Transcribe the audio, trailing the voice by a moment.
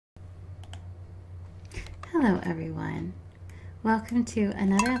Hello everyone, welcome to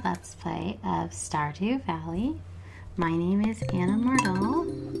another Let's Play of Stardew Valley. My name is Anna Mardell.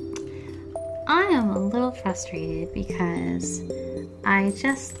 I am a little frustrated because I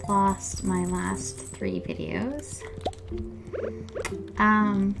just lost my last 3 videos.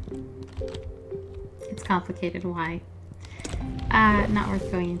 It's complicated why. Not worth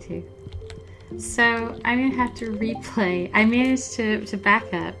going into. So I'm going to have to replay. I managed to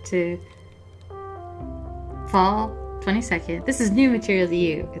back up to fall 22nd. This is new material to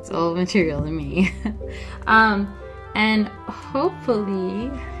you. It's old material to me. And hopefully,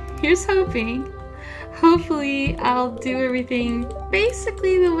 here's hoping, hopefully I'll do everything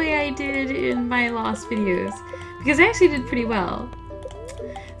basically the way I did in my lost videos. Because I actually did pretty well.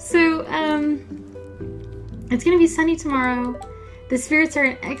 So, it's gonna be sunny tomorrow. The spirits are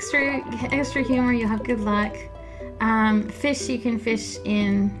an extra humor. You'll have good luck. Fish, you can fish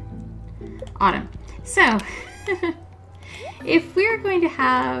in autumn. So, if we're going to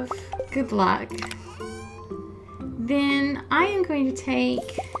have good luck, then I am going to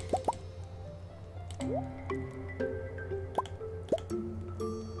take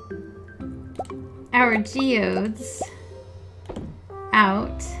our geodes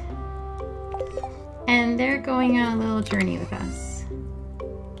out, and they're going on a little journey with us.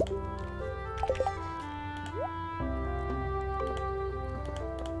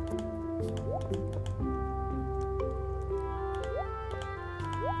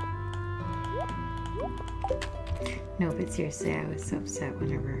 No, but seriously, I was so upset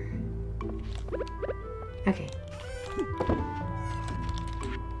whenever... Okay.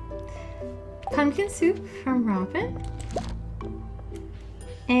 Pumpkin soup from Robin.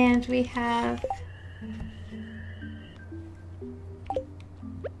 And we have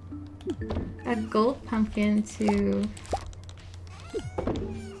a gold pumpkin to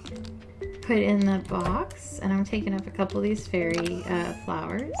put in the box. And I'm taking up a couple of these fairy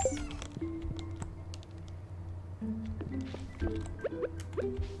flowers.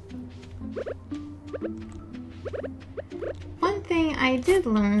 One thing I did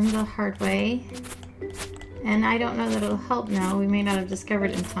learn the hard way, and I don't know that it'll help now, we may not have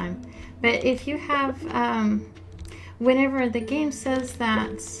discovered it in time, but if you have, whenever the game says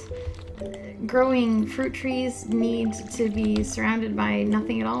that growing fruit trees need to be surrounded by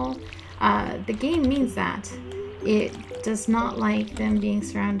nothing at all, the game means that. It does not like them being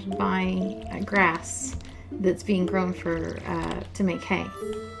surrounded by grass that's being grown for to make hay.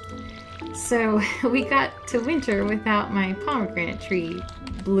 So we got to winter without my pomegranate tree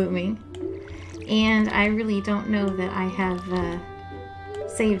blooming, and I really don't know that I have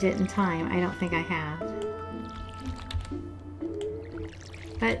saved it in time. I don't think I have.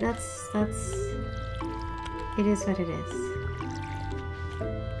 But that's it is what it is.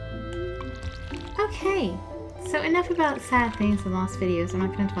 Okay, so enough about sad things and lost videos. I'm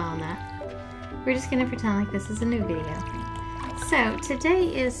not going to dwell on that. We're just going to pretend like this is a new video. So, today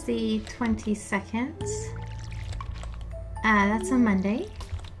is the 22nd. That's a Monday.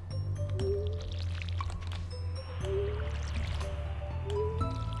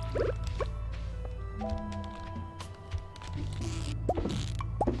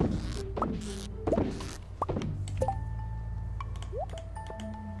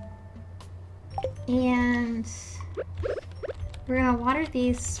 And we're going to water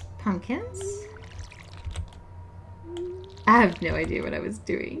these pumpkins. I have no idea what I was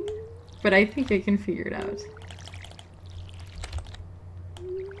doing, but I think I can figure it out.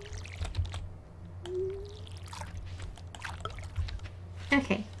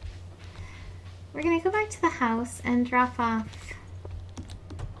 Okay. We're gonna go back to the house and drop off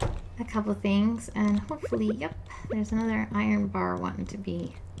a couple things, and hopefully, yep, there's another iron bar wanting to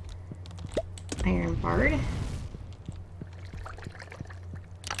be iron barred.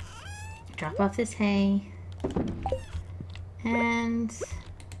 Drop off this hay. And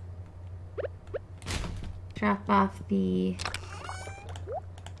drop off the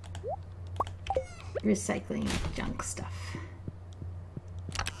recycling junk stuff.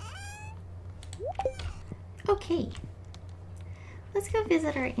 Okay, let's go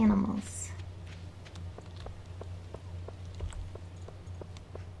visit our animals.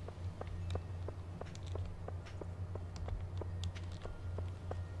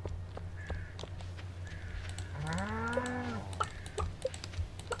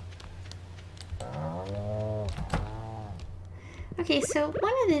 Okay, so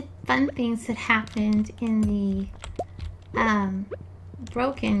one of the fun things that happened in the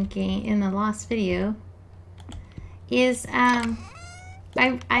broken game, in the lost video, is I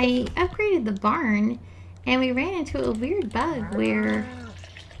upgraded the barn, and we ran into a weird bug where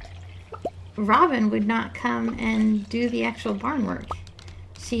Robin would not come and do the actual barn work.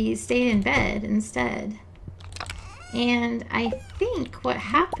 She stayed in bed instead. And I think what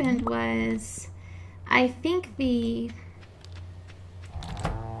happened was, I think the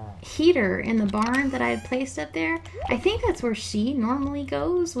heater in the barn that I had placed up there, I think that's where she normally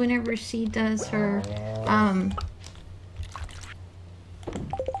goes whenever she does her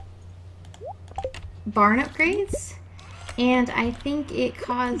barn upgrades. And I think it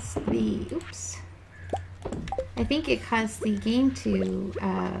caused the game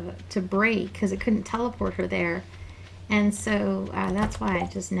to break because it couldn't teleport her there. And so that's why I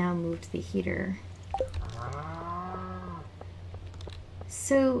just now moved the heater.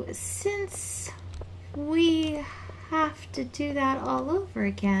 So since we have to do that all over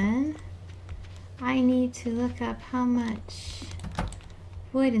again, I need to look up how much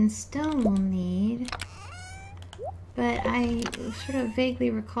wood and stone we'll need. But I sort of vaguely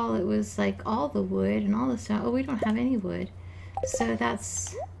recall it was like all the wood and all the stone. Oh, we don't have any wood. So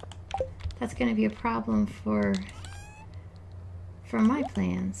that's going to be a problem for my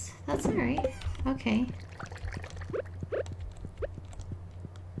plans. That's all right. Okay.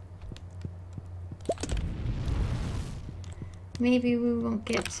 Maybe we won't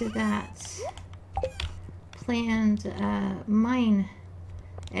get to that planned mine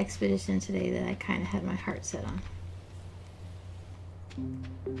expedition today that I kind of had my heart set on.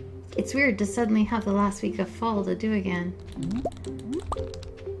 It's weird to suddenly have the last week of fall to do again.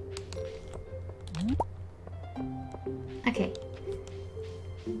 Okay.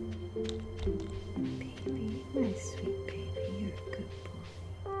 Baby, my sweet baby, you're a good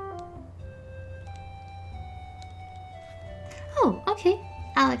boy. Oh, okay.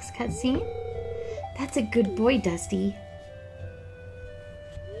 Alex cutscene. That's a good boy, Dusty.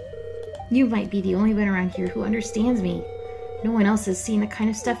 You might be the only one around here who understands me. No one else has seen the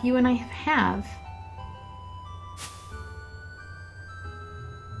kind of stuff you and I have.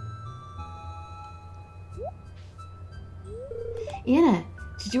 Anna,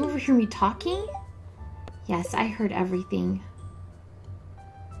 did you overhear me talking? Yes, I heard everything.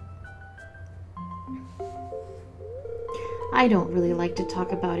 I don't really like to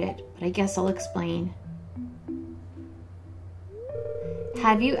talk about it, but I guess I'll explain.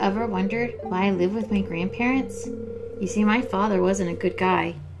 Have you ever wondered why I live with my grandparents? You see, my father wasn't a good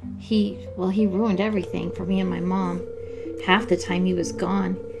guy. He ruined everything for me and my mom. Half the time he was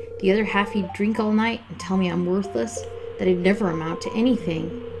gone. The other half he'd drink all night and tell me I'm worthless, that I'd never amount to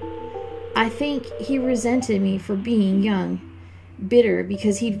anything. I think he resented me for being young, bitter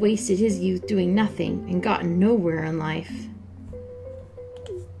because he'd wasted his youth doing nothing and gotten nowhere in life.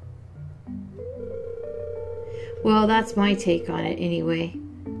 Well, that's my take on it anyway.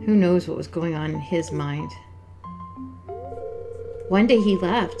 Who knows what was going on in his mind. One day he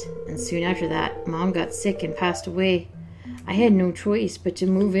left, and soon after that, Mom got sick and passed away. I had no choice but to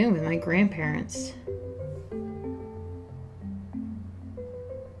move in with my grandparents.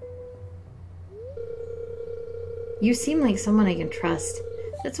 You seem like someone I can trust.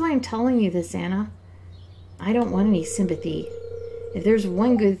 That's why I'm telling you this, Anna. I don't want any sympathy. If there's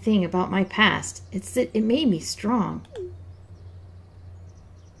one good thing about my past, it's that it made me strong.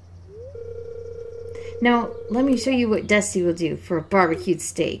 Now, let me show you what Dusty will do for a barbecued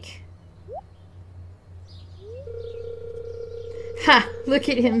steak. Ha! Look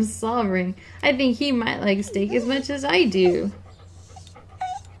at him slobbering. I think he might like steak as much as I do.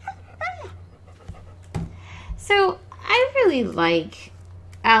 So, I really like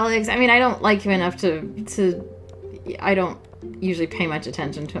Alex. I mean, I don't like him enough to I don't usually pay much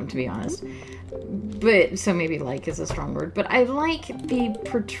attention to him, to be honest. But, so maybe like is a strong word. But I like the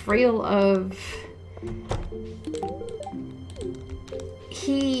portrayal of...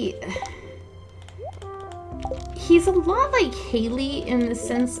 He's a lot like Haley in the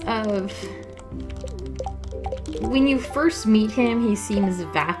sense of when you first meet him, he seems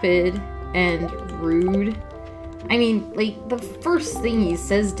vapid and rude. I mean, like, the first thing he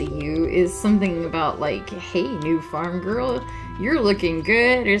says to you is something about, like, hey, new farm girl, you're looking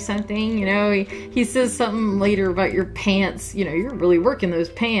good, or something, you know. He says something later about your pants, you know, you're really working those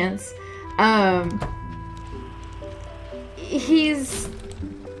pants. He's...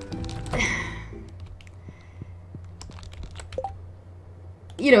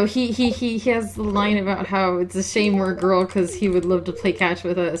 You know, he has the line about how it's a shame we're a girl because he would love to play catch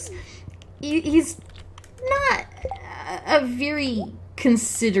with us. He's not a very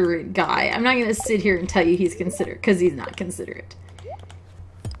considerate guy. I'm not going to sit here and tell you he's considerate, because he's not considerate.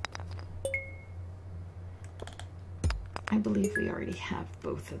 I believe we already have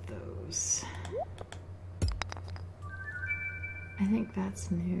both of those. I think that's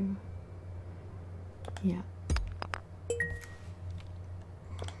new. Yeah.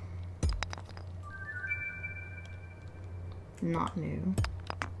 Not new.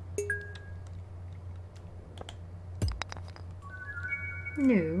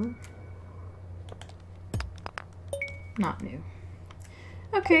 New. Not new.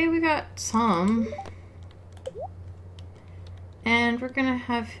 Okay, we got some. And we're gonna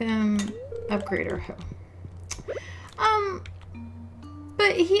have him upgrade our hoe.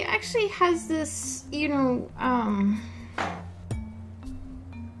 But he actually has this, you know,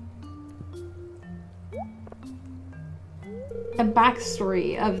 a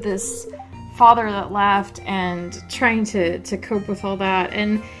backstory of this father that left and trying to cope with all that.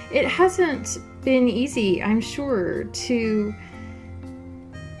 And it hasn't been easy, I'm sure, to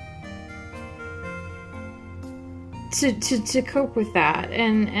cope with that.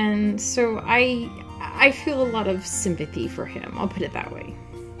 And so I feel a lot of sympathy for him. I'll put it that way.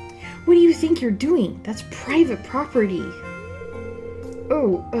 What do you think you're doing? That's private property.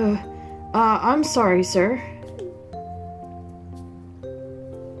 Oh, I'm sorry, sir.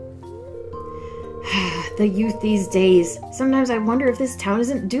 The youth these days. Sometimes I wonder if this town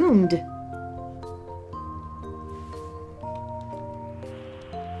isn't doomed.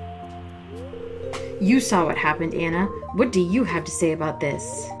 You saw what happened, Anna. What do you have to say about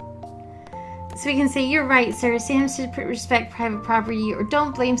this? So we can say, you're right, sir. Sam should respect private property, or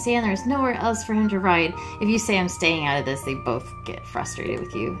don't blame Sam. There's nowhere else for him to ride. If you say I'm staying out of this, they both get frustrated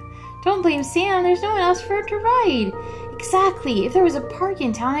with you. Don't blame Sam. There's no one else for him to ride. Exactly. If there was a park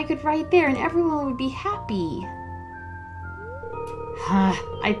in town, I could ride there and everyone would be happy.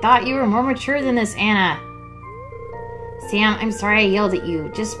 I thought you were more mature than this, Anna. Sam, I'm sorry I yelled at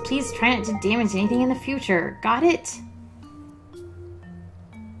you. Just please try not to damage anything in the future. Got it?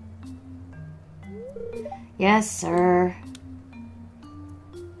 Yes, sir.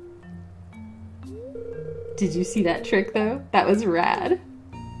 Did you see that trick, though? That was rad.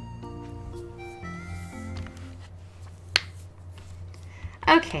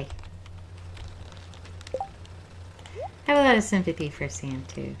 Okay. I have a lot of sympathy for Sam,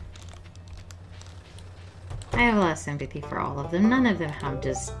 too. I have a lot of sympathy for all of them. None of them have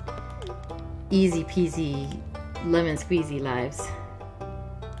just easy peasy, lemon squeezy lives.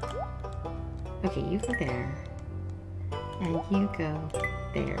 Okay, you go there. And you go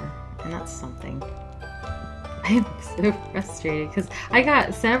there. And that's something. I am so frustrated because I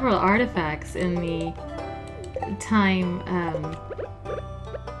got several artifacts in the time,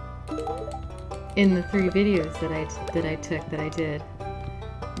 in the 3 videos that I did.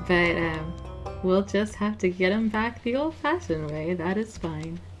 But, we'll just have to get them back the old-fashioned way. That is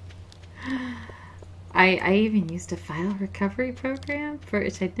fine. I even used a file recovery program,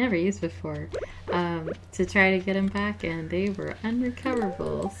 which I'd never used before, to try to get them back, and they were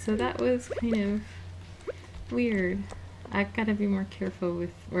unrecoverable. So that was kind of weird. I've got to be more careful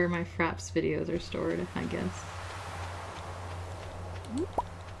with where my Fraps videos are stored, I guess.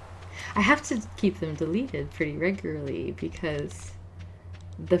 I have to keep them deleted pretty regularly because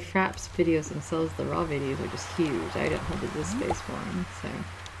the Fraps videos themselves, the raw videos, are just huge. I don't have the disk space for them, so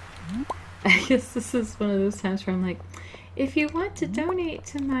I guess this is one of those times where I'm like, if you want to donate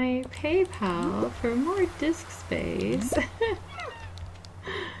to my PayPal for more disk space.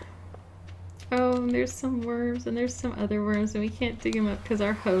 Oh, and there's some worms, and there's some other worms, and we can't dig them up because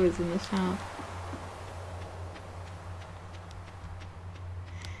our hoe is in the shop.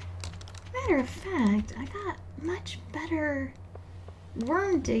 Matter of fact, I got much better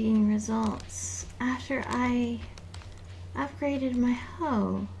worm digging results after I upgraded my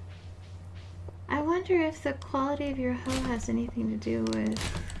hoe. I wonder if the quality of your hoe has anything to do with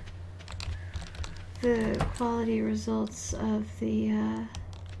the quality results of the,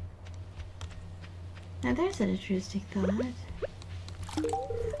 Now there's an interesting thought.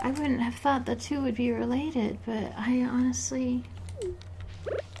 I wouldn't have thought the two would be related, but I honestly...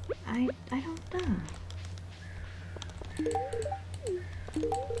 I don't know.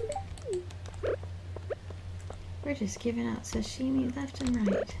 We're just giving out sashimi left and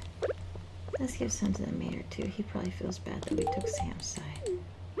right. Let's give some to the mayor too. He probably feels bad that we took Sam's side.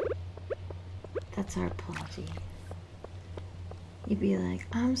 That's our apology. You'd be like,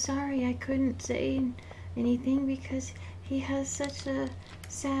 I'm sorry I couldn't say anything because he has such a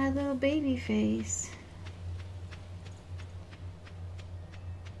sad little baby face.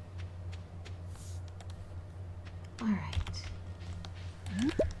 Alright.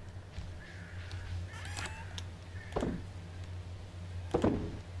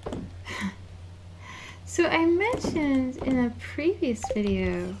 So I mentioned in a previous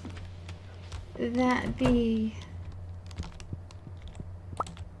video that the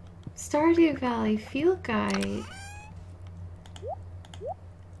Stardew Valley Field Guide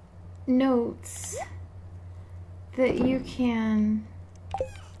notes that you can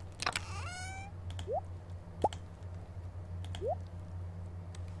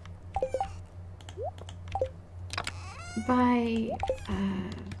buy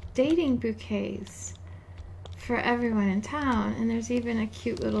dating bouquets for everyone in town, and there's even a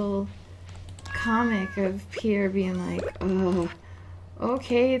cute little comic of Pierre being like, oh,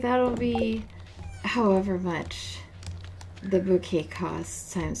 okay, that'll be however much the bouquet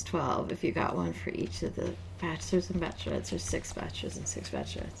costs times 12 if you got one for each of the bachelors and bachelorettes, or 6 bachelors and 6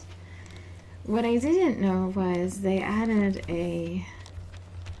 bachelorettes. What I didn't know was they added a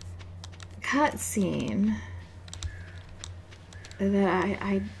cutscene that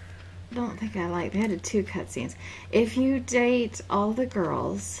I don't think I like. They added 2 cutscenes. If you date all the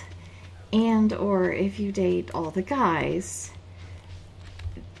girls and or if you date all the guys,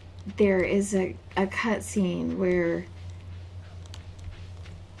 there is a cutscene where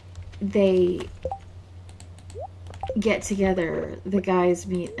they get together. The guys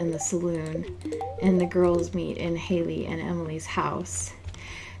meet in the saloon and the girls meet in Haley and Emily's house,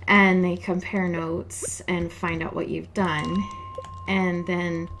 and they compare notes and find out what you've done, and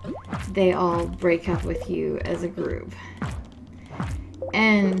then they all break up with you as a group.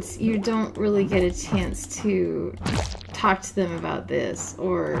 And you don't really get a chance to talk to them about this,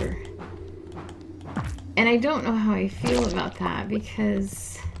 or... And I don't know how I feel about that,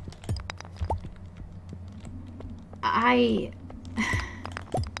 because I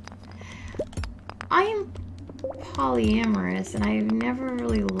am polyamorous, and I've never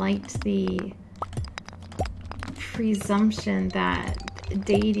really liked the presumption that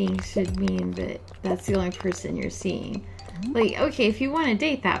dating should mean that that's the only person you're seeing. Like, okay, if you want to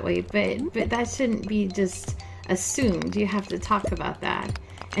date that way, but that shouldn't be just assumed. You have to talk about that.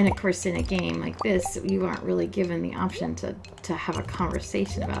 And of course, in a game like this, you aren't really given the option to have a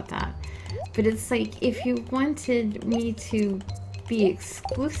conversation about that. But it's like, if you wanted me to be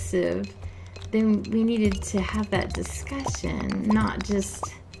exclusive, then we needed to have that discussion, not just...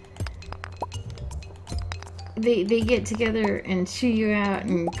 They get together and chew you out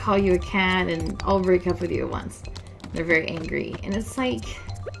and call you a cat and all break up with you at once. They're very angry. And it's like...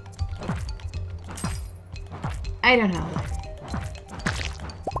 I don't know.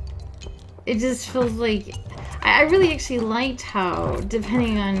 It just feels like... I really actually liked how,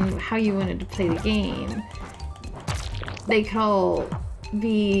 depending on how you wanted to play the game, they could all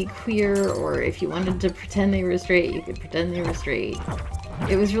be queer, or if you wanted to pretend they were straight, you could pretend they were straight.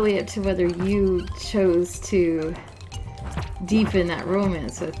 It was really up to whether you chose to deepen that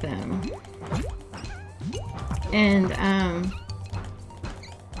romance with them. And,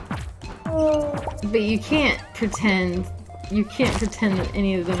 but you can't pretend that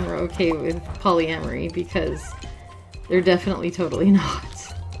any of them are okay with polyamory, because they're definitely totally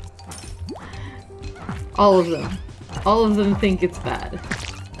not. All of them. All of them think it's bad.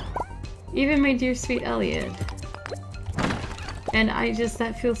 Even my dear sweet Elliot. And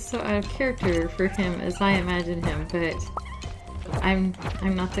that feels so out of character for him as I imagine him, but I'm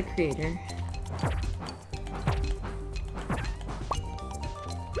not the creator.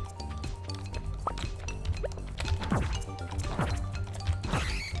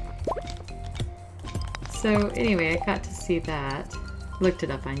 So anyway, I got to see that. Looked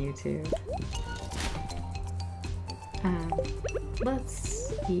it up on YouTube.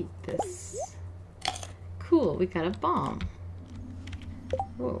 Let's eat this. Cool, we got a bomb.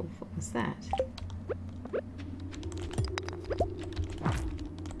 Whoa, what was that?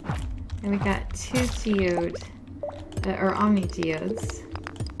 And we got 2 geode, or omni geodes,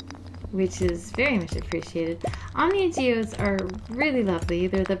 which is very much appreciated. Omni geodes are really lovely.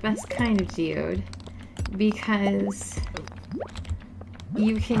 They're the best kind of geode, because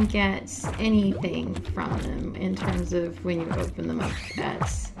you can get anything from them in terms of when you open them up.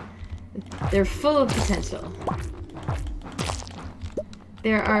 They're full of potential.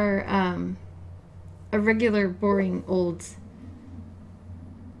 There are a regular boring old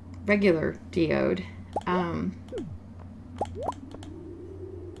regular geode.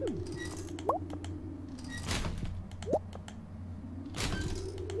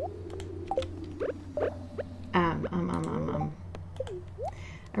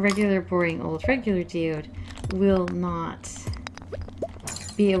 A regular boring old regular geode will not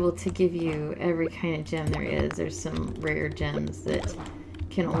be able to give you every kind of gem there is. There's some rare gems that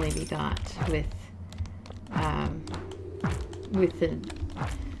can only be got with the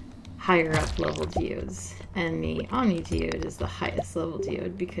higher up level geodes, and the Omni geode is the highest level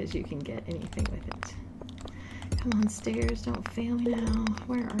geode because you can get anything with it. Come on, stairs, don't fail me now.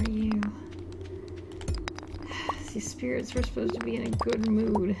 Where are you? These spirits were supposed to be in a good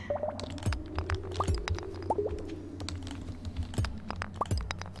mood.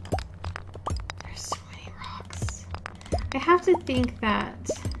 There's so many rocks. I have to think that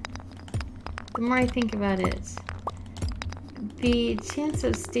the more I think about it, the chance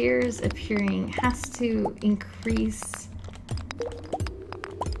of stairs appearing has to increase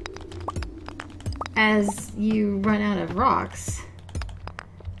as you run out of rocks,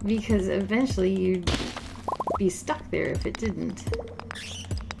 because eventually you'd be stuck there if it didn't.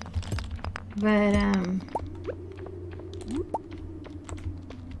 But 10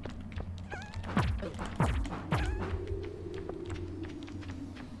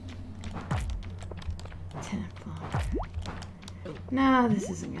 o'clock. No, this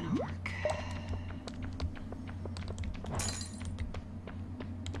isn't gonna work.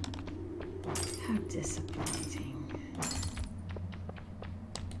 How disappointing.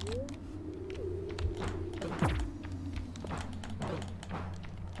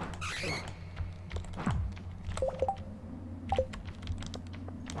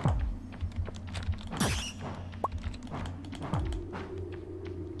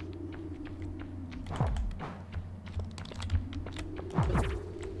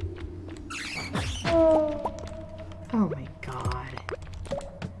 Oh my god.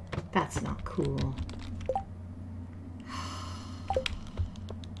 That's not cool.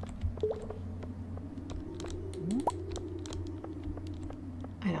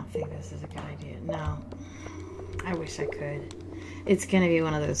 I don't think this is a good idea. No. I wish I could. It's gonna be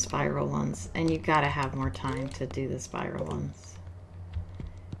one of those spiral ones, and you gotta have more time to do the spiral ones.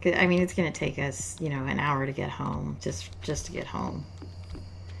 'Cause, I mean, it's gonna take us, you know, an hour to get home, just to get home.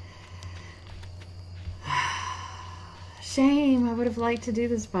 Shame. I would have liked to do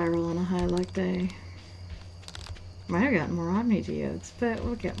the spiral on a high luck day. Might have gotten more Omni Geodes, but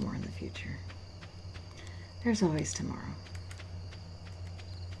we'll get more in the future. There's always tomorrow.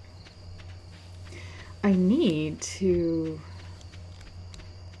 I need to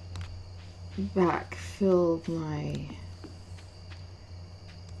backfill my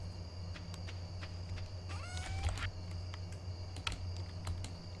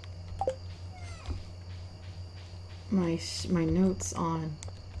notes on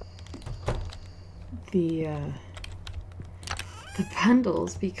the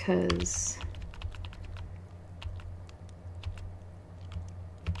bundles, because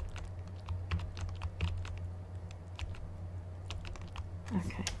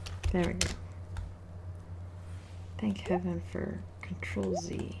okay, there we go. Thank heaven for Control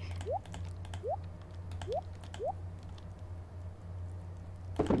Z.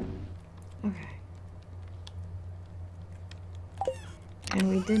 Okay. And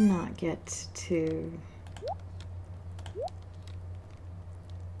we did not get to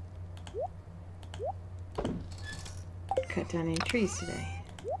cut down any trees today,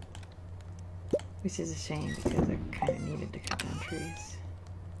 which is a shame because I kind of needed to cut down trees.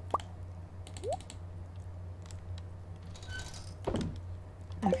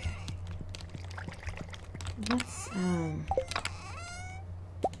 Okay, let's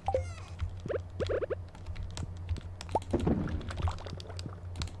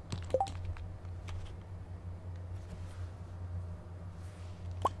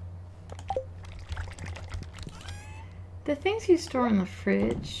the things you store in the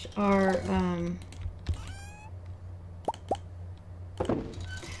fridge are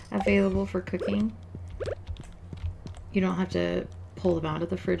available for cooking. You don't have to pull them out of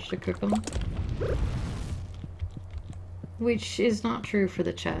the fridge to cook them, which is not true for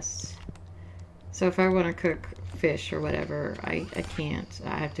the chests. So if I want to cook fish or whatever, I can't.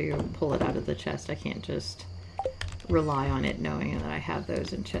 I have to go pull it out of the chest. I can't just rely on it knowing that I have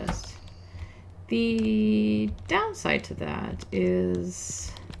those in chests. The downside to that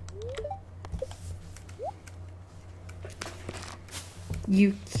is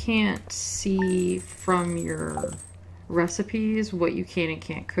you can't see from your recipes what you can and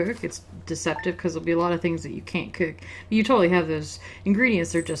can't cook. It's deceptive because there'll be a lot of things that you can't cook. You totally have those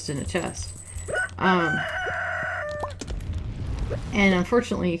ingredients, they're just in a chest. And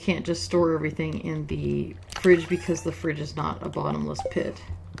unfortunately you can't just store everything in the fridge because the fridge is not a bottomless pit.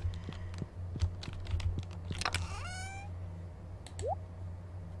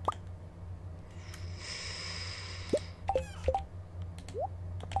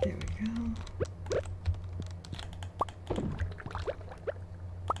 There we go.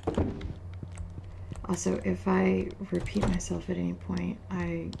 Also, if I repeat myself at any point,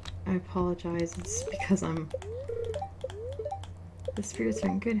 I apologize. It's because the spirits are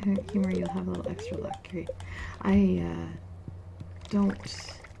in good humor. You'll have a little extra luck. Great. I don't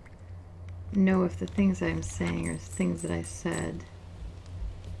know if the things I'm saying are things that I said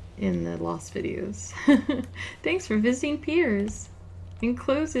in the lost videos. Thanks for visiting Piers.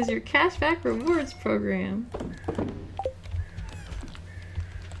 Enclosed is your cashback rewards program.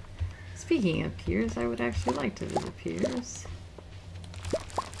 Speaking of Piers, I would actually like to visit Piers.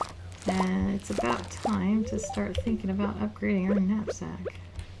 And it's about time to start thinking about upgrading our knapsack.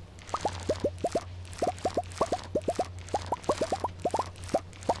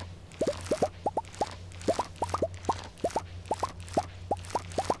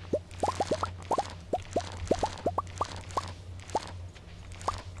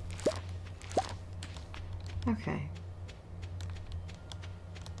 Okay.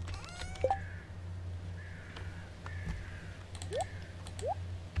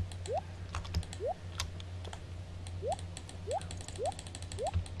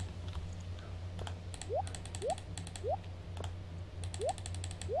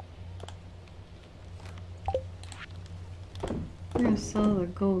 We're going to sell the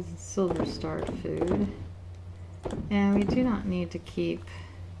gold and silver starred food. And we do not need to keep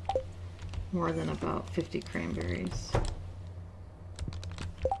more than about 50 cranberries.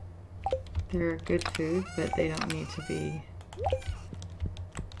 They're good food, but they don't need to be,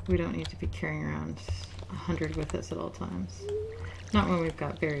 we don't need to be carrying around 100 with us at all times. Not when we've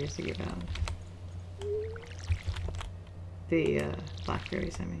got berries to give out. The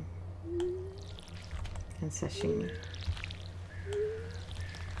blackberries, I mean. And sashimi.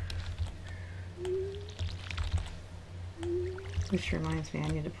 Which reminds me, I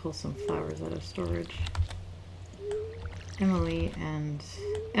need to pull some flowers out of storage. Emily and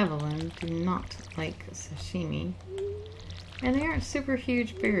Evelyn do not like sashimi. And they aren't super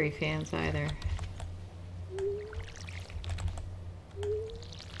huge berry fans either.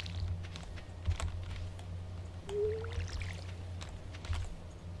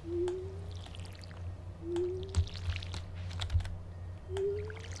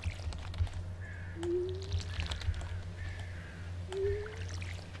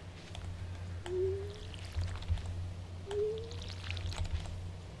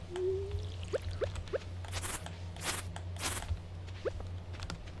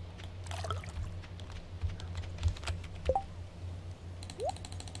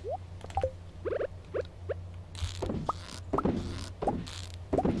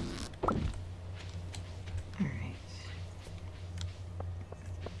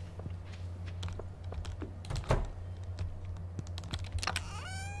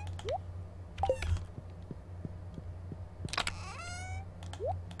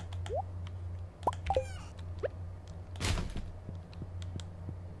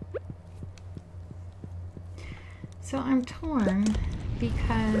 So I'm torn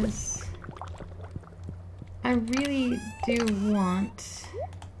because I really do want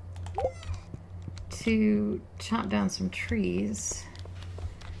to chop down some trees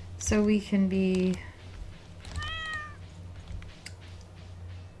so we can be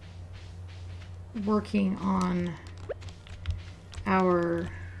working on our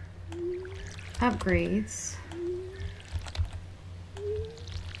upgrades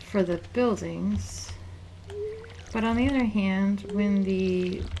for the buildings. But on the other hand, when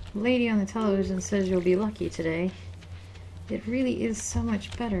the lady on the television says you'll be lucky today, it really is so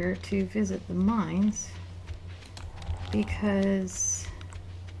much better to visit the mines because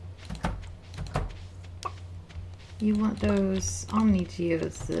you want those Omni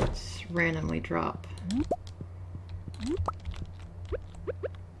Geodes that randomly drop.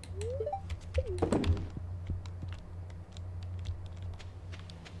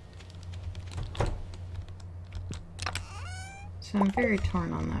 So I'm very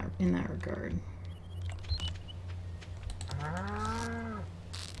torn on that in that regard.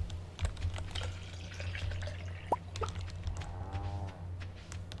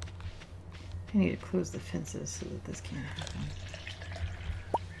 I need to close the fences so that this can't happen.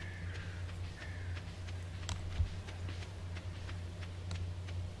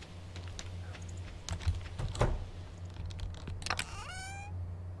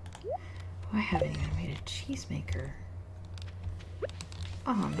 Oh, I haven't even made a cheesemaker.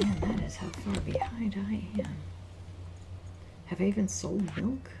 Oh man, that is how far behind I am. Have I even sold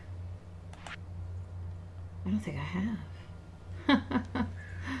milk? I don't think I have.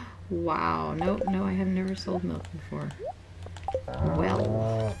 Wow, nope, no, I have never sold milk before.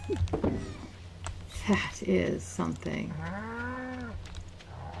 Well, that is something.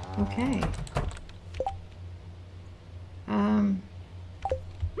 Okay.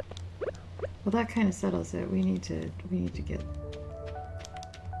 Well, that kind of settles it. We need to get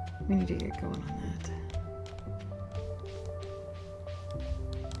going on that.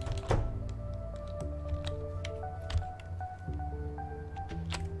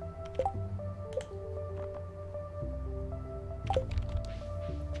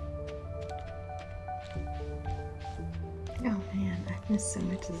 Miss so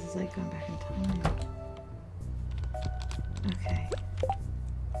much. This is like going back in time. Okay.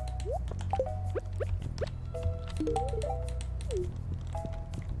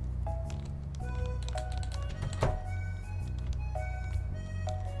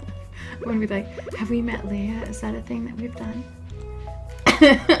 When we like, have we met Leia? Is that a thing that we've done?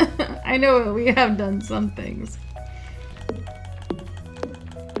 I know we have done some things.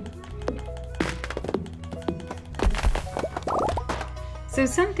 So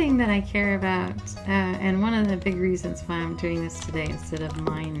something that I care about, and one of the big reasons why I'm doing this today instead of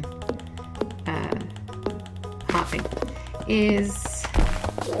mine hopping, is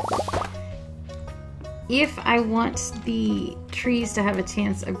if I want the trees to have a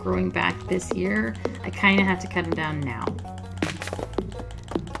chance of growing back this year, I kind of have to cut them down now.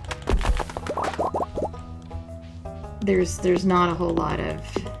 There's not a whole lot of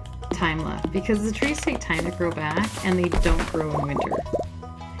time left because the trees take time to grow back and they don't grow in winter.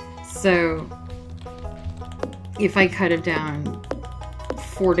 So if I cut it down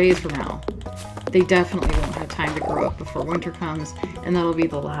 4 days from now, they definitely won't have time to grow up before winter comes, and that'll be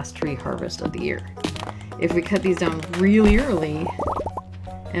the last tree harvest of the year. If we cut these down really early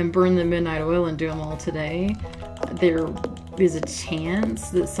and burn the midnight oil and do them all today, there is a chance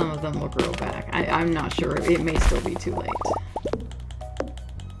that some of them will grow back. I'm not sure. It may still be too late.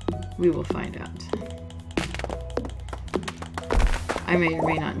 We will find out. I may or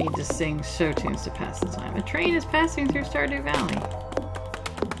may not need to sing show tunes to pass the time. A train is passing through Stardew Valley.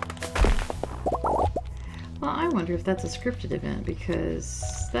 Well, I wonder if that's a scripted event because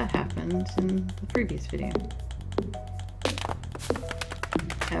that happened in the previous video.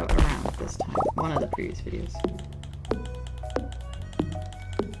 Around this time. One of the previous videos.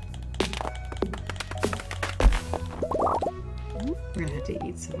 We're gonna have to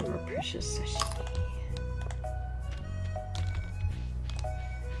eat some of our precious sashimi.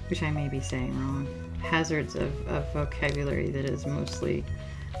 Which I may be saying wrong. Hazards of vocabulary that has mostly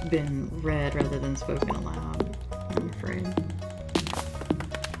been read rather than spoken aloud, I'm afraid.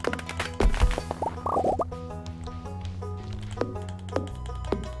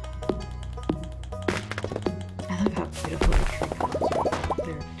 I love how beautiful the tree colors are.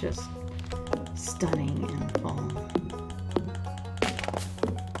 They're just stunning in fall.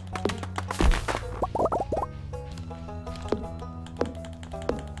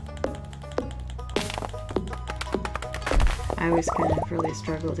 I always kind of really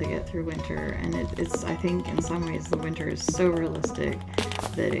struggle to get through winter, and it's I think in some ways the winter is so realistic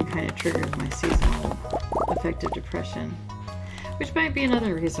that it kind of triggers my seasonal affective depression, which might be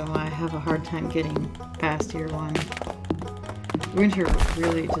another reason why I have a hard time getting past year one. Winter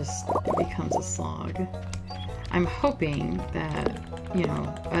really just becomes a slog. I'm hoping that, you know,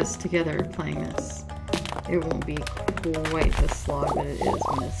 us together playing this, it won't be quite the slog that it is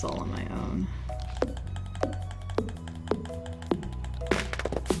when it's all on my own.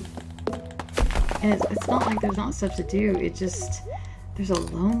 And it's not like there's not stuff to do, it just, there's a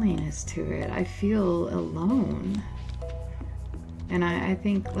loneliness to it. I feel alone. And I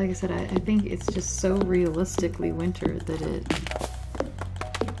think, like I said, I think it's just so realistically winter that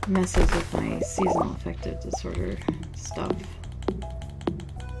it messes with my seasonal affective disorder stuff.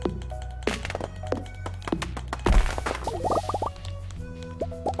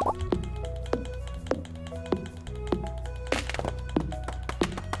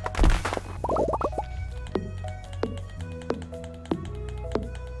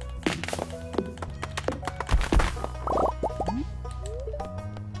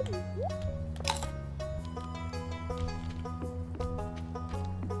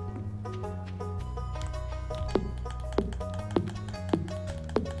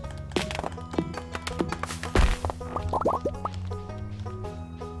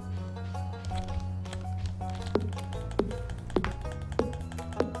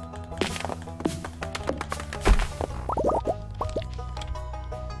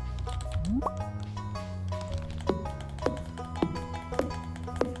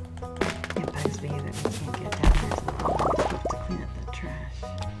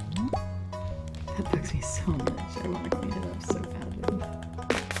 That bugs me so much. I want to clean it up so badly.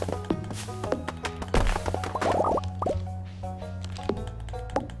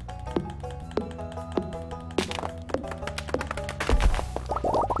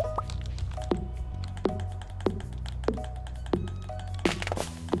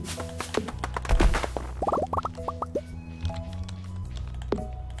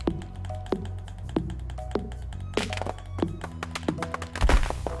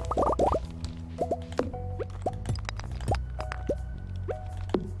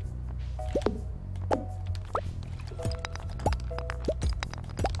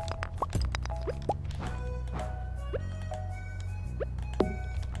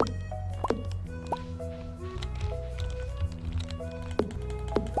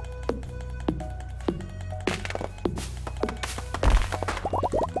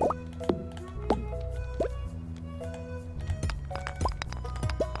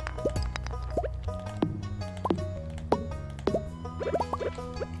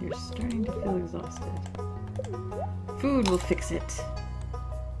 fix it.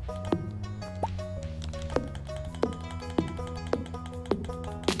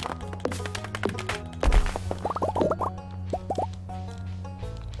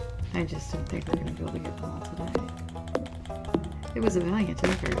 I just don't think we're going to be able to get them all today. It was a valiant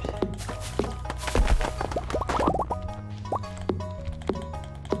effort.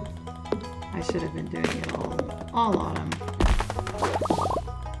 I should have been doing it all autumn.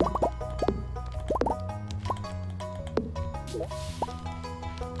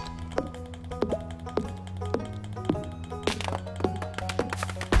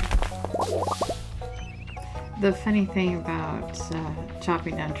 The funny thing about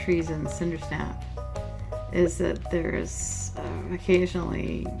chopping down trees in Cindersnap is that there's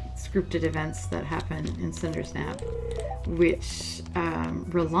occasionally scripted events that happen in Cindersnap which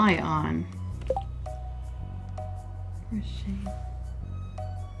rely on... Where's Shane?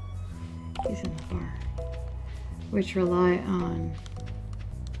 He's in the bar. Which rely on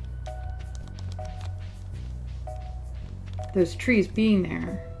those trees being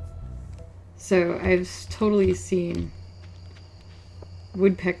there. So I've totally seen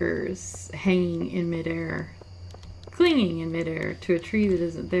woodpeckers hanging in midair, clinging in midair to a tree that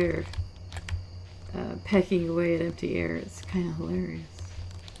isn't there, pecking away at empty air. It's kind of hilarious.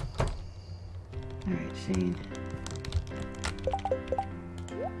 Alright, Shane.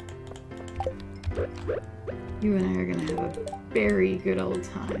 You and I are going to have a very good old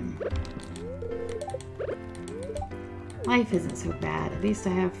time. Life isn't so bad. At least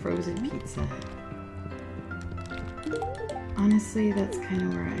I have frozen pizza. Honestly, that's kind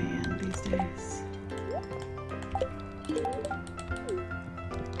of where I am these days.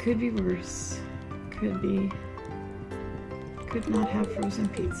 Could be worse. Could be... Could not have frozen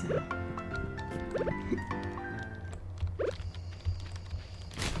pizza.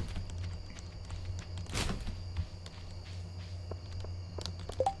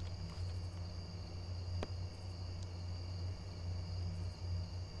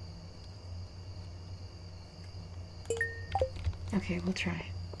 Okay, we'll try.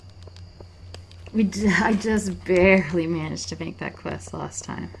 I just barely managed to make that quest last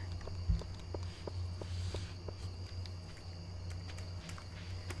time.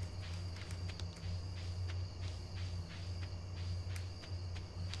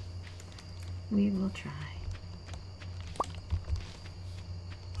 We will try.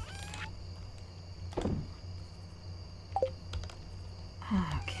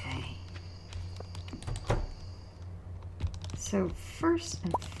 Okay. So first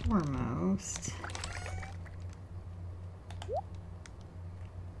and foremost,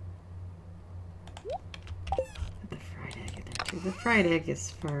 put the fried egg in there too. The fried egg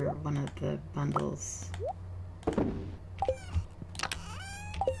is for one of the bundles.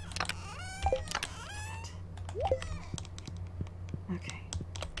 Okay.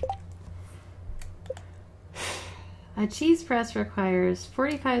 A cheese press requires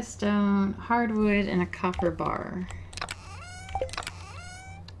 45 stone, hardwood, and a copper bar.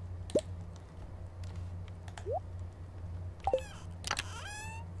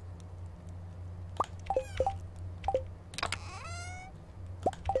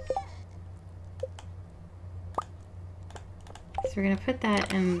 So we're going to put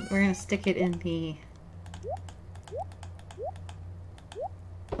that and we're going to stick it in the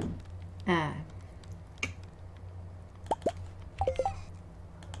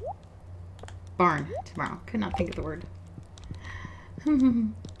barn tomorrow. Could not think of the word.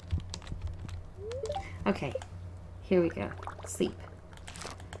 Okay, here we go. Sleep.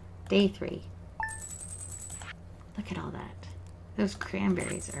 Day 3. Look at all that. Those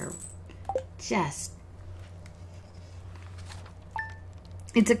cranberries are just...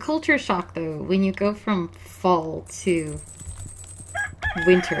 It's a culture shock, though, when you go from fall to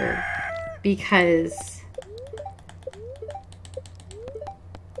winter, because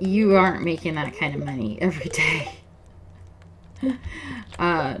you aren't making that kind of money every day.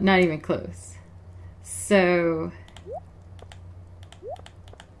 Not even close. So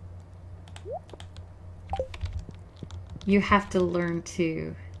you have to learn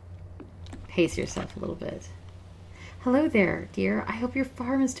to pace yourself a little bit. Hello there, dear. I hope your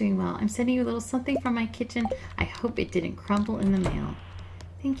farm is doing well. I'm sending you a little something from my kitchen. I hope it didn't crumble in the mail.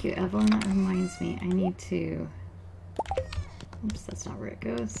 Thank you, Evelyn. That reminds me. I need to... Oops, that's not where it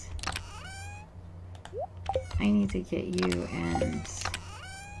goes. I need to get you and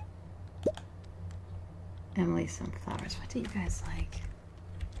Emily some flowers. What do you guys like?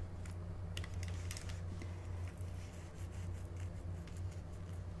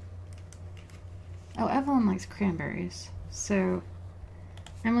 Oh, Evelyn likes cranberries. So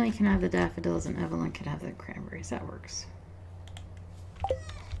Emily can have the daffodils and Evelyn can have the cranberries. That works.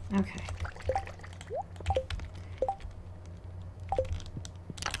 Okay.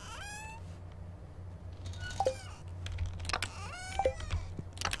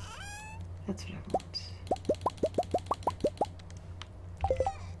 That's what I want.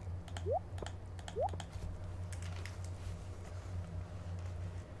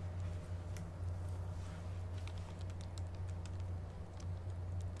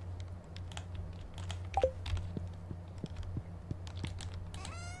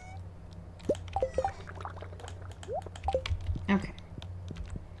 Okay.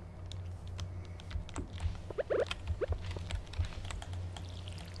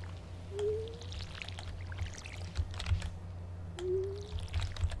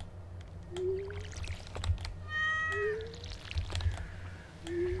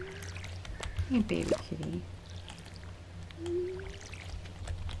 Hey, baby kitty.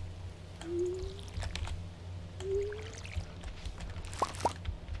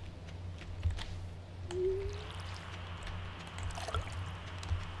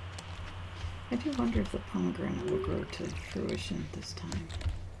 I do wonder if the pomegranate will grow to fruition this time.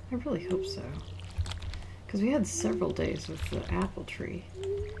 I really hope so. Because we had several days with the apple tree.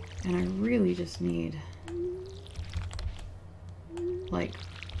 And I really just need like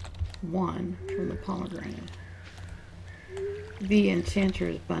one from the pomegranate. The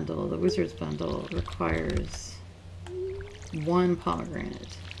Enchanter's bundle, the Wizard's bundle, requires one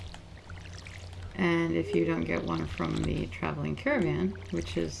pomegranate. And if you don't get one from the Traveling Caravan,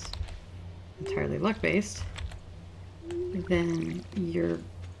 which is entirely luck-based, then you're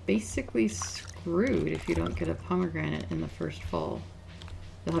basically screwed if you don't get a pomegranate in the first fall.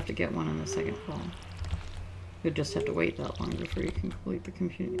 You'll have to get one in the second fall. You'll just have to wait that long before you can complete the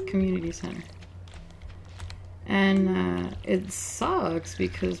community center. And it sucks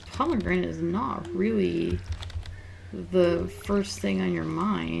because pomegranate is not really the first thing on your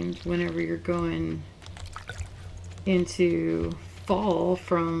mind whenever you're going into fall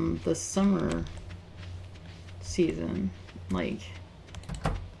from the summer season. Like,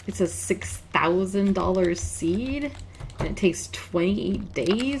 it's a $6,000 seed and it takes 28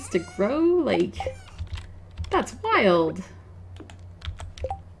 days to grow. Like, that's wild.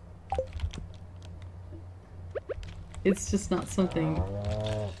 It's just not something,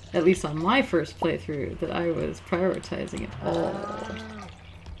 at least on my first playthrough, that I was prioritizing at all.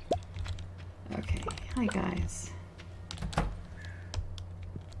 Okay, hi guys.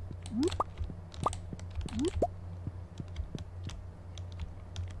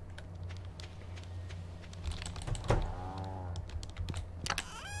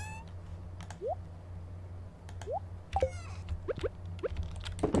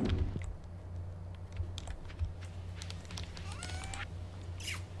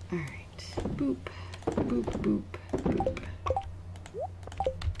 Alright, boop, boop, boop, boop.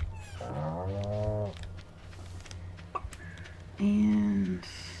 And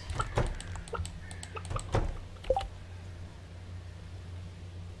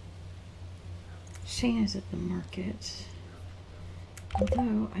Shane is at the market,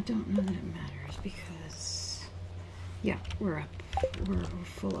 although I don't know that it matters because, yeah, we're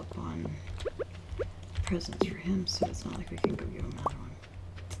full up on presents for him, so it's not like we can go give him another one.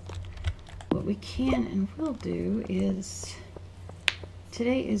 What we can and will do is,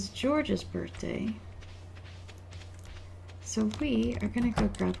 today is George's birthday, so we are going to go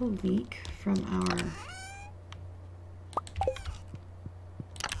grab a leek from our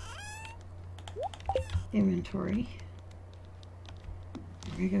inventory.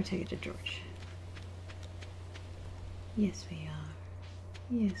 We're going to go take it to George. Yes, we are.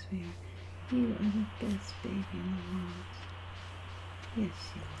 Yes, we are. You are the best baby in the world. Yes,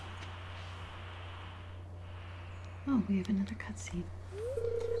 you are. Oh, we have another cutscene.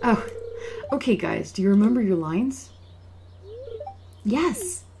 Oh, okay, guys. Do you remember your lines?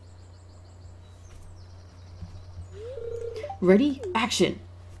 Yes. Ready? Action.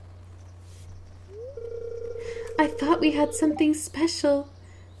 I thought we had something special.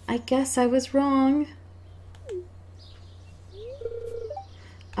 I guess I was wrong.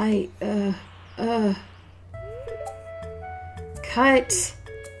 Cut.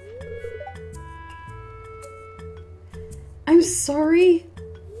 I'm sorry.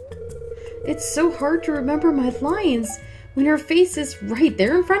 It's so hard to remember my lines when her face is right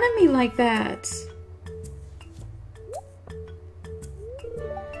there in front of me like that.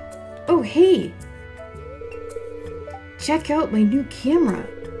 Oh, hey. Check out my new camera.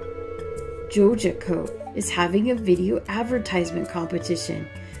 Jojaco is having a video advertisement competition.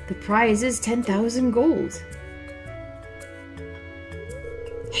 The prize is 10,000 gold.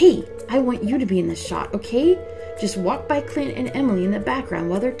 Hey, I want you to be in the shot, okay? Just walk by Clint and Emily in the background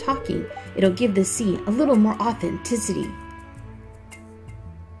while they're talking. It'll give the scene a little more authenticity.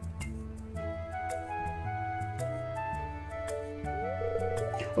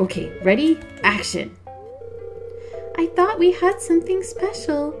 Okay, ready? Action! I thought we had something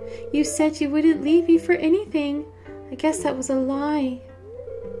special. You said you wouldn't leave me for anything. I guess that was a lie.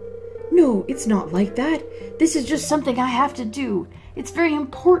 No, it's not like that. This is just something I have to do. It's very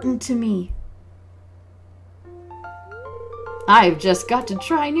important to me. I've just got to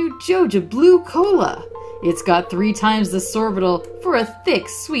try new Joja Blue Cola. It's got 3 times the sorbitol for a thick,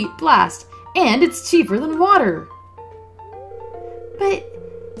 sweet blast, and it's cheaper than water. But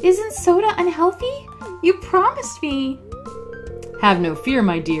isn't soda unhealthy? You promised me. Have no fear,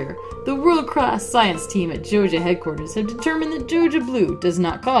 my dear. The world-class science team at Joja headquarters have determined that Joja Blue does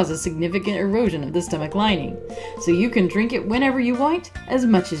not cause a significant erosion of the stomach lining, so you can drink it whenever you want, as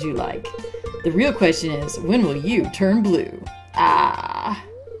much as you like. The real question is, when will you turn blue? Ah.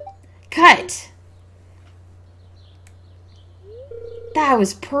 Cut! That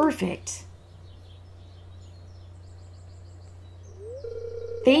was perfect.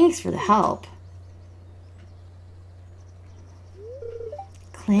 Thanks for the help.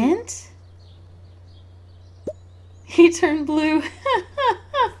 Clint? He turned blue.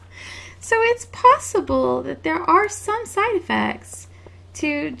 So it's possible that there are some side effects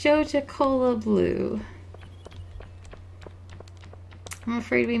to Joja Cola Blue. I'm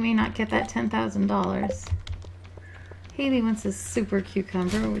afraid we may not get that $10,000. Haley wants a super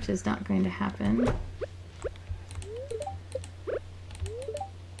cucumber, which is not going to happen.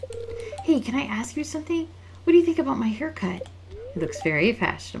 Hey, can I ask you something? What do you think about my haircut? It looks very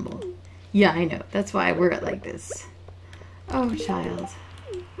fashionable. Yeah, I know. That's why I wear it like this. Oh, child.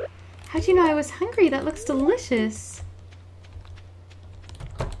 How'd you know I was hungry? That looks delicious.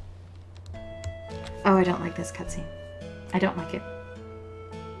 Oh, I don't like this cutscene. I don't like it.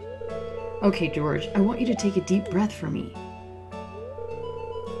 Okay, George, I want you to take a deep breath for me.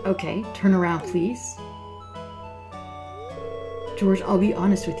 Okay, turn around, please. George, I'll be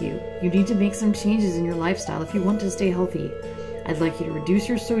honest with you. You need to make some changes in your lifestyle if you want to stay healthy. I'd like you to reduce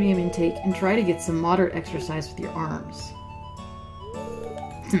your sodium intake and try to get some moderate exercise with your arms.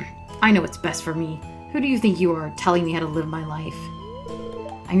 I know what's best for me. Who do you think you are, telling me how to live my life?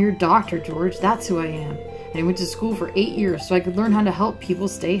 I'm your doctor, George. That's who I am. And I went to school for 8 years so I could learn how to help people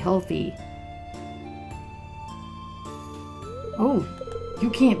stay healthy. Oh, you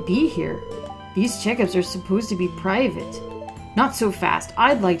can't be here. These checkups are supposed to be private. Not so fast.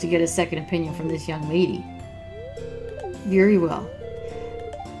 I'd like to get a second opinion from this young lady. Very well.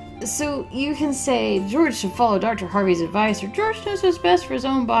 So you can say George should follow Dr. Harvey's advice, or George knows what's best for his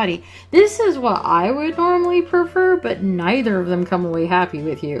own body. This is what I would normally prefer, but neither of them come away happy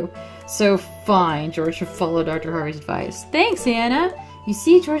with you. So fine, George should follow Dr. Harvey's advice. Thanks, Anna. You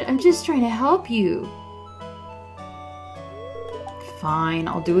see, George, I'm just trying to help you. Fine,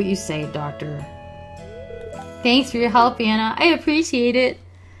 I'll do what you say, Doctor. Thanks for your help, Anna. I appreciate it.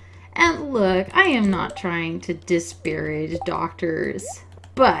 And look, I am not trying to disparage doctors,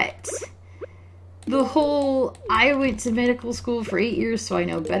 but the whole I went to medical school for 8 years so I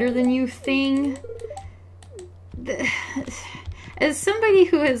know better than you thing, as somebody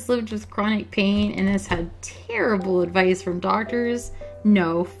who has lived with chronic pain and has had terrible advice from doctors,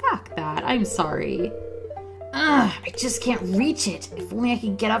 no, fuck that. I'm sorry. Ugh, I just can't reach it. If only I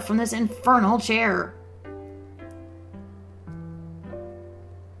could get up from this infernal chair.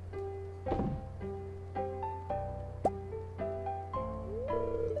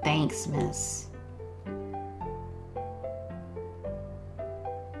 Thanks, miss.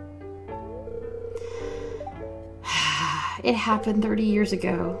 It happened 30 years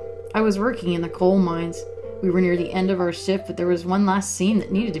ago. I was working in the coal mines. We were near the end of our shift, but there was one last seam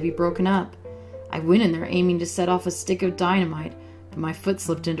that needed to be broken up. I went in there aiming to set off a stick of dynamite, but my foot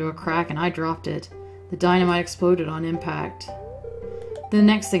slipped into a crack and I dropped it. The dynamite exploded on impact. The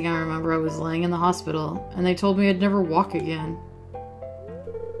next thing I remember, I was laying in the hospital, and they told me I'd never walk again.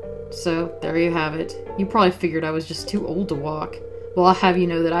 So, there you have it. You probably figured I was just too old to walk. Well, I'll have you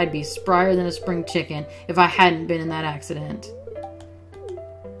know that I'd be sprier than a spring chicken if I hadn't been in that accident.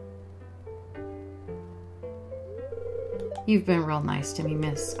 You've been real nice to me,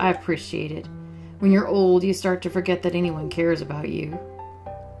 miss. I appreciate it. When you're old, you start to forget that anyone cares about you.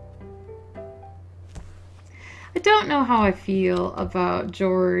 I don't know how I feel about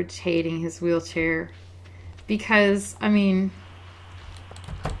George hating his wheelchair. Because, I mean,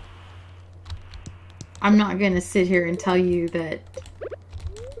 I'm not going to sit here and tell you that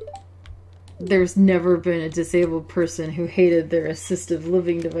there's never been a disabled person who hated their assistive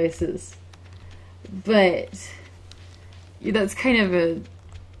living devices. But that's kind of a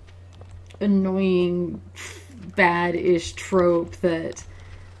annoying, bad-ish trope that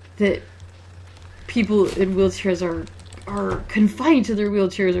people in wheelchairs are confined to their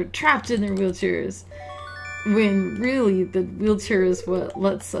wheelchairs or trapped in their wheelchairs. When really the wheelchair is what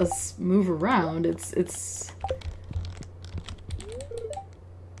lets us move around. It's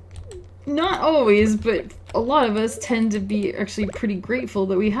not always, but a lot of us tend to be actually pretty grateful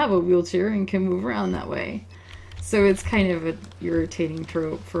that we have a wheelchair and can move around that way. So it's kind of an irritating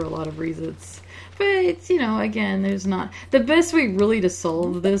trope for a lot of reasons. But, you know, again, there's not... The best way really to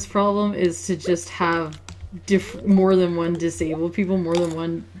solve this problem is to just have more than one disabled people, more than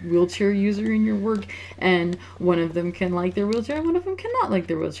one wheelchair user in your work, and one of them can like their wheelchair and one of them cannot like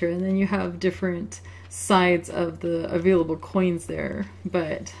their wheelchair, and then you have different sides of the available coins there.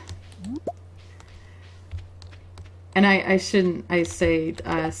 But and I say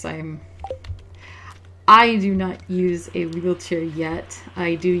us, I do not use a wheelchair yet.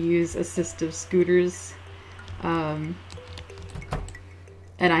 I do use assistive scooters.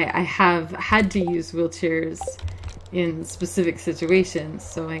 And I have had to use wheelchairs in specific situations,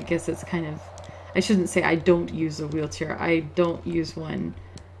 so I guess it's kind of... I shouldn't say I don't use a wheelchair. I don't use one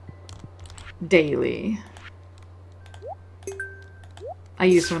daily. I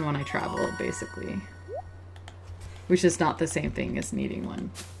use one when I travel, basically. Which is not the same thing as needing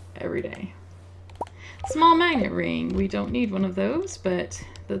one every day. Small magnet ring. We don't need one of those, but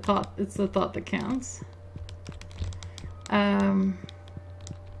it's the thought that counts.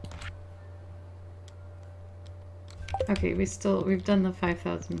 Okay, we've done the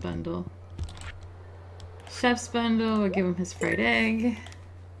 5,000 bundle. Chef's bundle, we'll give him his fried egg.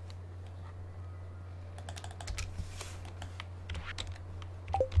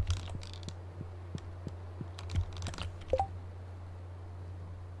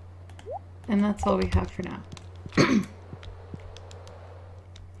 And that's all we have for now.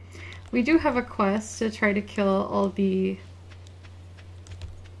 We do have a quest to try to kill all the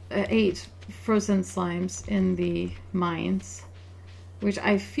 8 frozen slimes in the mines, which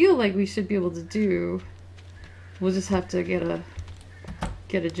I feel like we should be able to do. We'll just have to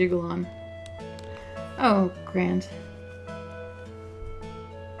get a jiggle on. Oh, grand.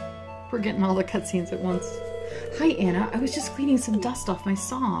 We're getting all the cutscenes at once. Hi, Anna. I was just cleaning some dust off my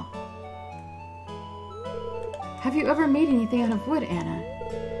saw. Have you ever made anything out of wood, Anna?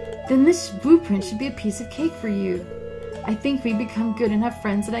 Then this blueprint should be a piece of cake for you. I think we've become good enough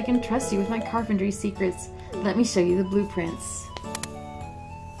friends that I can trust you with my carpentry secrets. Let me show you the blueprints.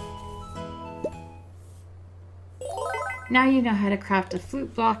 Now you know how to craft a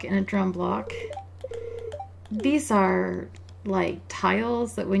flute block and a drum block. These are like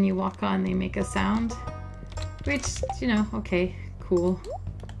tiles that when you walk on they make a sound. Which, you know, okay, cool.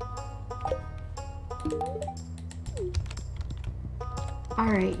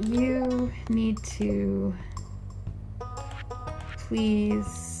 Alright, you need to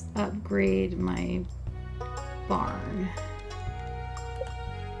please upgrade my barn.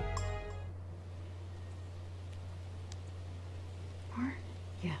 Barn?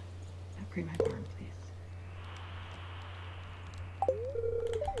 Yeah, upgrade my barn, please.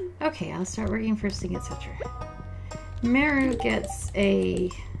 Okay, I'll start working first thing, etc. Meru gets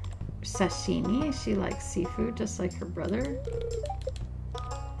a sashimi. She likes seafood just like her brother.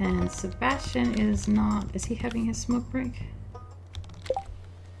 And Sebastian is not... Is he having his smoke break?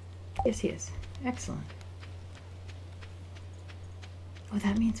 Yes, he is. Excellent. Oh,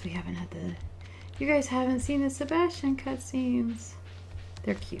 that means we haven't had the... You guys haven't seen the Sebastian cutscenes.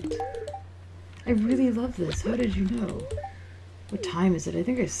 They're cute. I really love this. How did you know? What time is it? I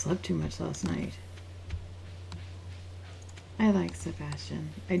think I slept too much last night. I like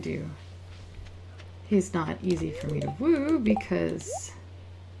Sebastian. I do. He's not easy for me to woo because...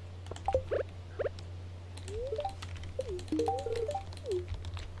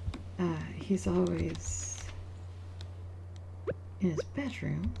 he's always in his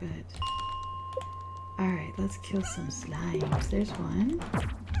bedroom, but... Alright, let's kill some slimes. There's one.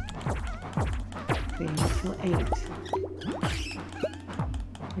 We need to kill 8.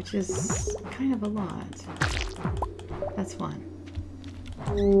 Which is kind of a lot. That's one.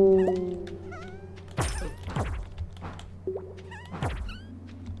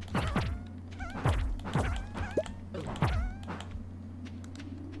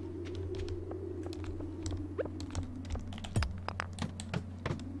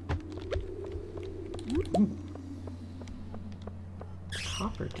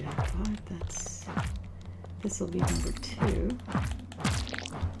 Copper jackpot, that's... This will be number 2.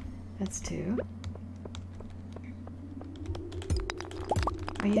 That's 2.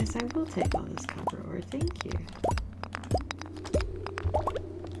 Oh yes, I will take all this copper ore, thank you.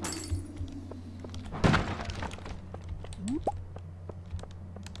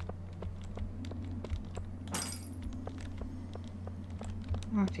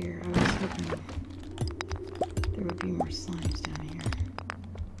 dear, I was hoping there would be more slimes down here.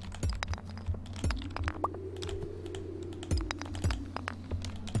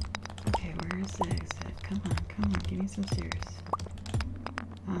 Okay, where is the exit? Come on, come on, give me some stairs.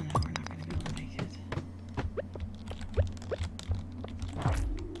 Oh no, we're not going to be able to make it.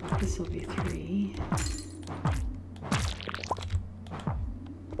 This will be 3.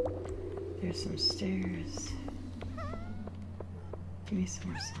 There's some stairs. Give me some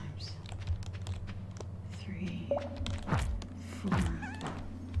more slimes. 3, 4.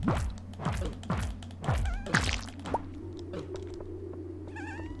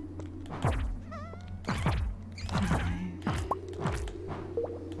 5.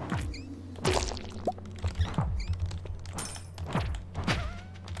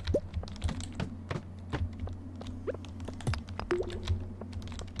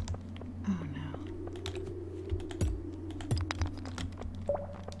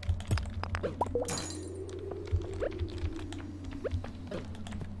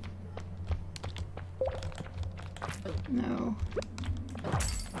 No.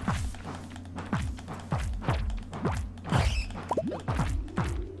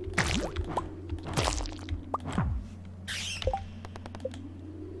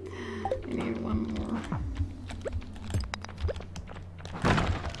 I need one more.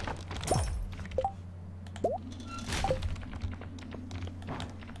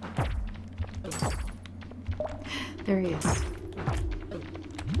 There he is.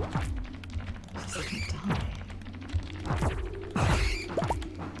 Just let me die.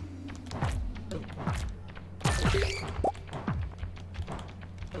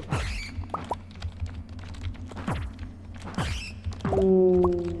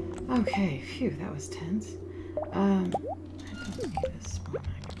 Okay, phew, that was tense. I don't need this spawn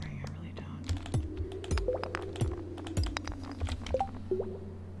mag ring, I really don't.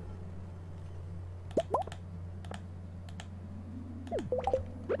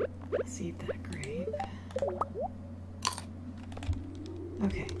 Let's eat that grape.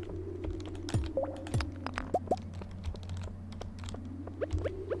 Okay.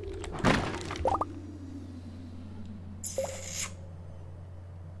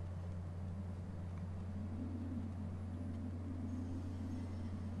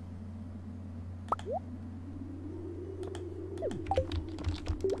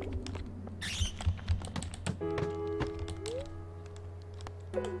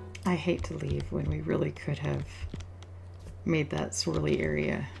 I hate to leave when we really could have made that swirly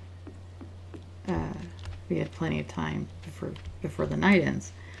area. We had plenty of time before the night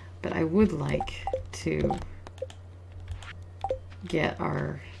ends, but I would like to get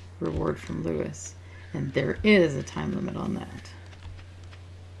our reward from Lewis, and there is a time limit on that.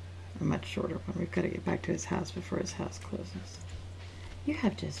 A much shorter one. We've got to get back to his house before his house closes. You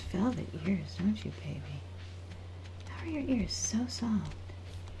have just velvet ears, don't you, baby? How are your ears so soft?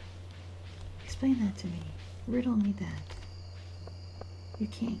 Explain that to me. Riddle me that. You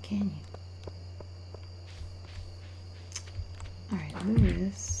can't, can you? Alright,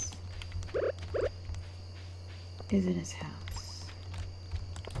 Lewis is in his house.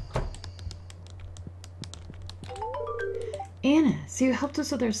 Anna, so you helped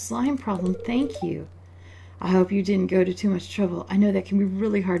us with our slime problem. Thank you. I hope you didn't go to too much trouble. I know that can be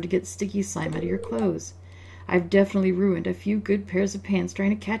really hard to get sticky slime out of your clothes. I've definitely ruined a few good pairs of pants trying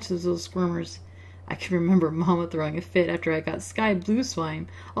to catch those little squirmers. I can remember Mama throwing a fit after I got sky blue slime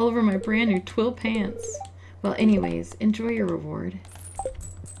all over my brand new twill pants. Well, anyways, enjoy your reward.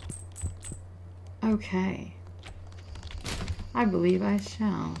 Okay. I believe I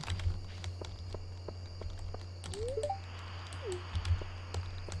shall.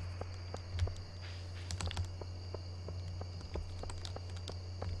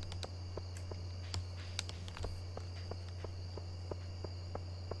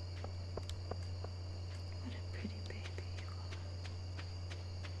 What a pretty baby you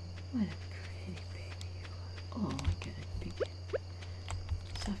are. Oh, I got a big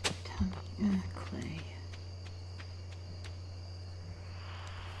soft tummy. Clay.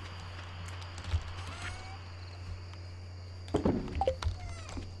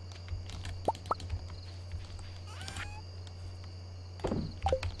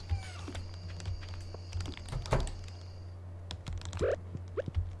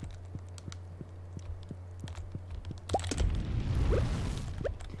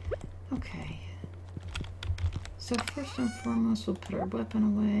 Okay, so first and foremost, we'll put our weapon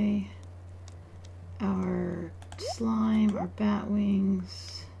away, our slime, our bat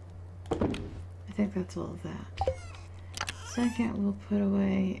wings. I think that's all of that. Second, we'll put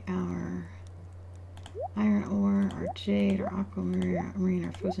away our iron ore, our jade, our aquamarine,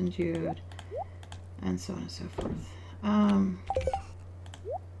 our frozen geode, and so on and so forth.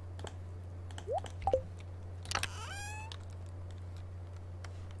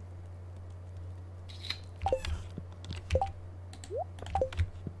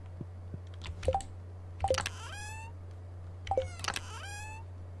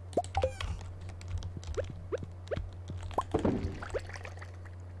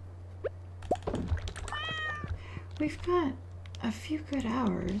 We've got a few good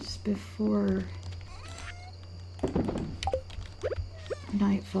hours before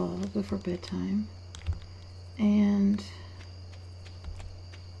nightfall, before bedtime, and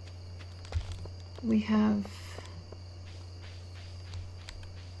we have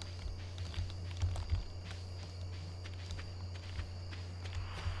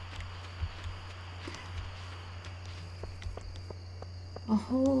a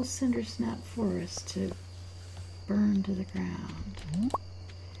whole cinder snap forest to burn to the ground.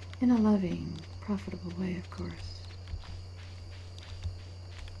 In a loving, profitable way, of course.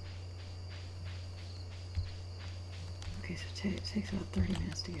 Okay, so it takes about 30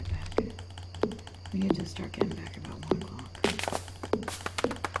 minutes to get back. We need to start getting back about 1 o'clock.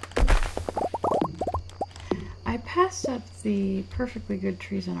 I passed up the perfectly good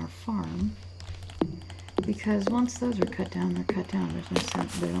trees on our farm because once those are cut down, they're cut down. There's no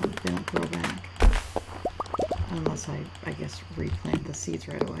sense, they don't grow back. Unless I guess replant the seeds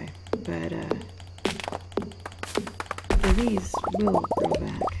right away. But these will grow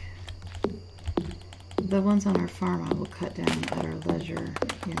back. The ones on our farm I will cut down at our leisure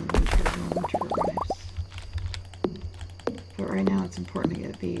in winter when winter arrives. But right now it's important to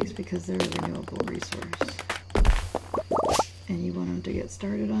get these because they're a renewable resource. And you want them to get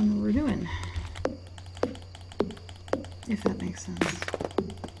started on renewing. If that makes sense.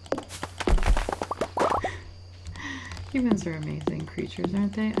 Humans are amazing creatures,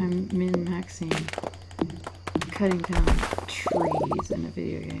 aren't they? I'm min-maxing cutting down trees in a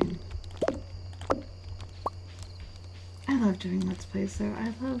video game. I love doing Let's Plays though.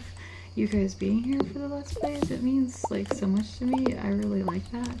 I love you guys being here for the Let's Plays. It means like so much to me. I really like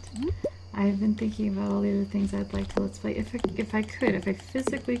that. I've been thinking about all the other things I'd like to Let's Play. If I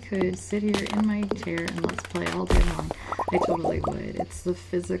physically could sit here in my chair and Let's Play all day long, I totally would. It's the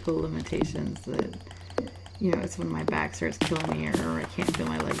physical limitations that, you know, it's when my back starts killing me or I can't feel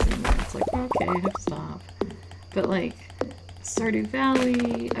my legs anymore. It's like, okay, I have to stop. But like, Stardew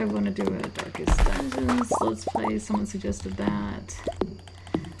Valley, I want to do a Darkest Dungeons Let's Play. Someone suggested that.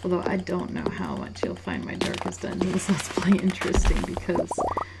 Although I don't know how much you'll find my Darkest Dungeons Let's Play interesting because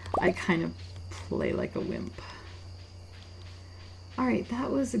I kind of play like a wimp. Alright, that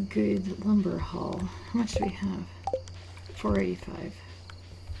was a good lumber haul. How much do we have? 485.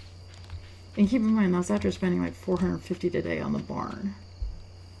 And keep in mind, that's after spending like 450 today on the barn.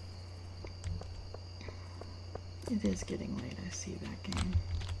 It is getting late, I see that game.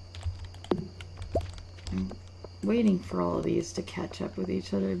 I'm waiting for all of these to catch up with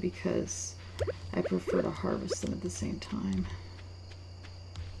each other because I prefer to harvest them at the same time.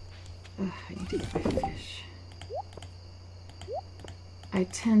 Ugh, I need to get my fish. I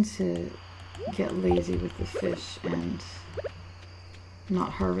tend to get lazy with the fish and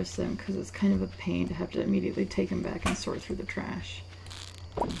not harvest them because it's kind of a pain to have to immediately take them back and sort through the trash.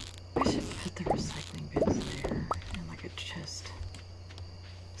 I should put the recycling bins there in like a chest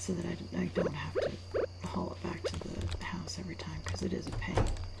so that I don't have to haul it back to the house every time because it is a pain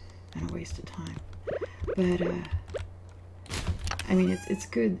and a waste of time. But I mean, it's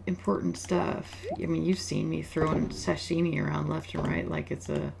good, important stuff. I mean, you've seen me throwing sashimi around left and right like it's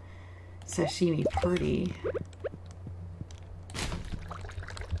a sashimi party.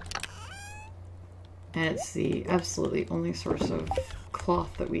 And it's the absolutely only source of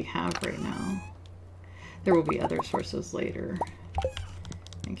cloth that we have right now. There will be other sources later,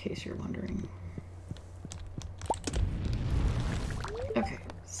 in case you're wondering. Okay,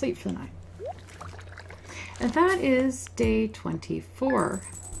 sleep for the night. And that is day 24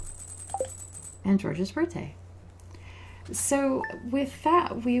 and George's birthday. So with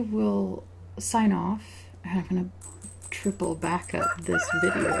that, we will sign off. I'm going to triple back up this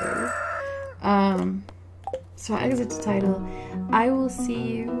video. So I exit the title. I will see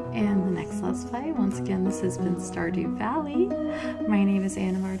you in the next Let's Play. Once again, this has been Stardew Valley. My name is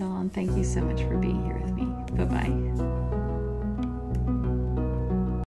Anna Mardell, and thank you so much for being here with me. Bye-bye.